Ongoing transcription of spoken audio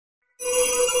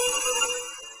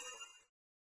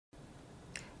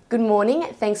Good morning.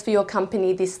 Thanks for your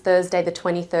company this Thursday, the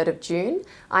 23rd of June.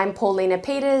 I'm Paulina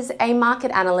Peters, a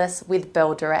market analyst with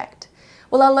Bell Direct.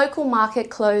 Well, our local market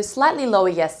closed slightly lower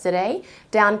yesterday,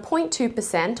 down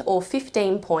 0.2% or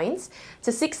 15 points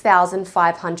to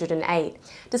 6,508,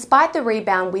 despite the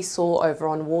rebound we saw over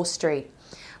on Wall Street.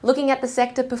 Looking at the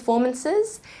sector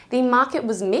performances, the market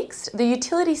was mixed. The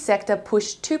utility sector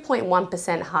pushed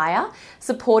 2.1% higher,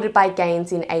 supported by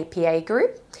gains in APA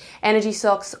Group. Energy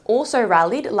stocks also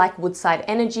rallied, like Woodside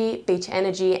Energy, Beach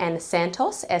Energy and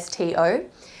Santos, STO.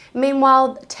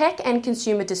 Meanwhile, tech and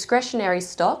consumer discretionary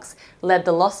stocks led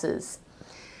the losses.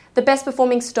 The best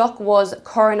performing stock was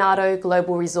Coronado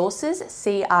Global Resources,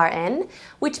 CRN,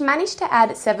 which managed to add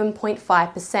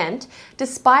 7.5%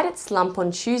 despite its slump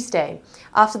on Tuesday,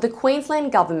 after the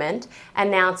Queensland Government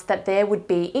announced that there would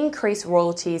be increased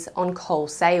royalties on coal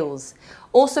sales.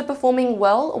 Also performing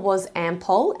well was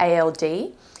Ampol,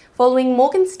 ALD, following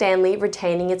Morgan Stanley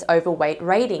retaining its overweight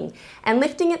rating and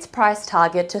lifting its price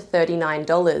target to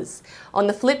 $39. On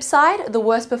the flip side, the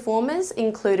worst performers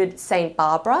included St.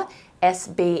 Barbara,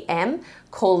 SBM,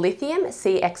 Core Lithium,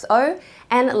 CXO,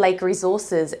 and Lake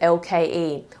Resources,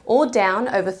 LKE, all down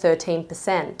over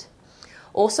 13%.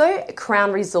 Also,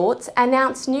 Crown Resorts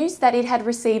announced news that it had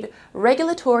received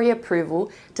regulatory approval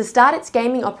to start its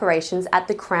gaming operations at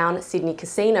the Crown Sydney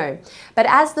Casino. But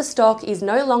as the stock is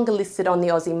no longer listed on the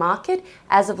Aussie market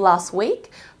as of last week,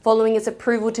 following its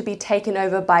approval to be taken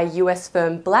over by US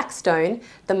firm Blackstone,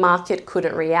 the market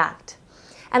couldn't react.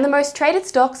 And the most traded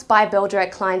stocks by Bell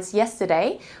Direct clients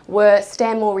yesterday were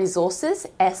Stanmore Resources,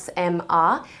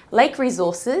 SMR, Lake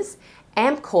Resources,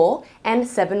 Amcor, and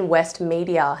Seven West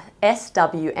Media,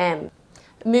 SWM.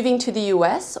 Moving to the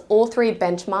US, all three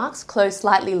benchmarks closed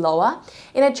slightly lower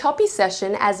in a choppy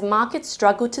session as markets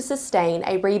struggled to sustain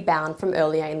a rebound from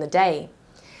earlier in the day.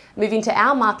 Moving to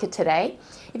our market today,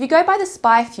 if you go by the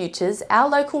SPI futures, our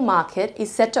local market is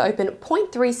set to open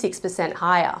 0.36%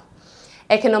 higher.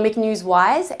 Economic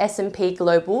news-wise, S&P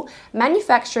Global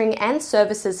Manufacturing and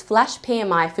Services Flash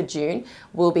PMI for June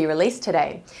will be released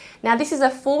today. Now, this is a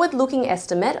forward-looking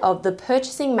estimate of the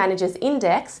Purchasing Managers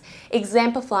Index,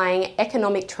 exemplifying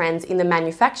economic trends in the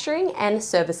manufacturing and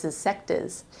services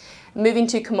sectors. Moving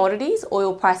to commodities,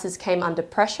 oil prices came under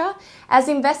pressure as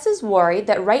investors worried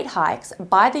that rate hikes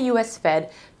by the US Fed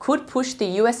could push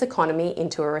the US economy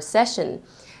into a recession,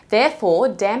 therefore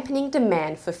dampening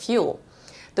demand for fuel.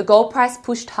 The gold price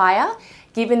pushed higher,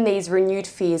 given these renewed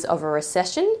fears of a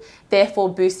recession,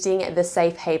 therefore boosting the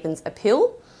safe havens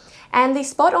appeal. And the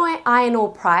spot iron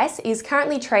ore price is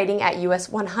currently trading at US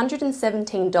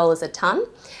 $117 a tonne.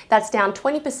 That's down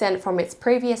 20% from its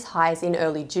previous highs in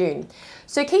early June.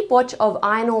 So keep watch of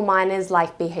iron ore miners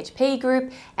like BHP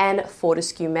Group and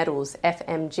Fortescue Metals,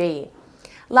 FMG.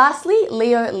 Lastly,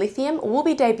 Leo Lithium will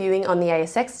be debuting on the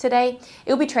ASX today.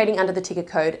 It will be trading under the ticker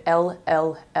code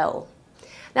LLL.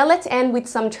 Now let's end with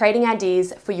some trading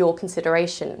ideas for your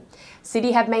consideration.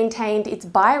 Citi have maintained its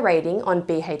buy rating on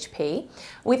BHP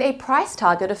with a price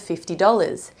target of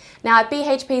 $50. Now at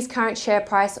BHP's current share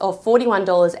price of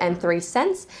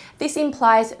 $41.03, this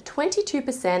implies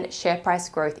 22% share price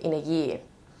growth in a year.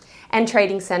 And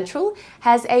Trading Central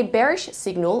has a bearish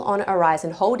signal on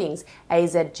Aurizon Holdings,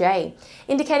 AZJ,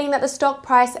 indicating that the stock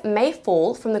price may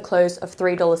fall from the close of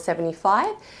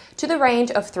 $3.75 to the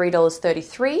range of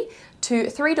 $3.33 to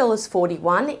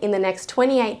 $3.41 in the next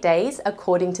 28 days,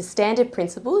 according to standard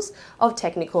principles of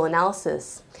technical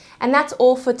analysis. And that's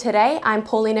all for today. I'm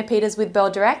Paulina Peters with Bell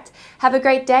Direct. Have a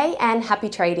great day and happy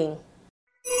trading.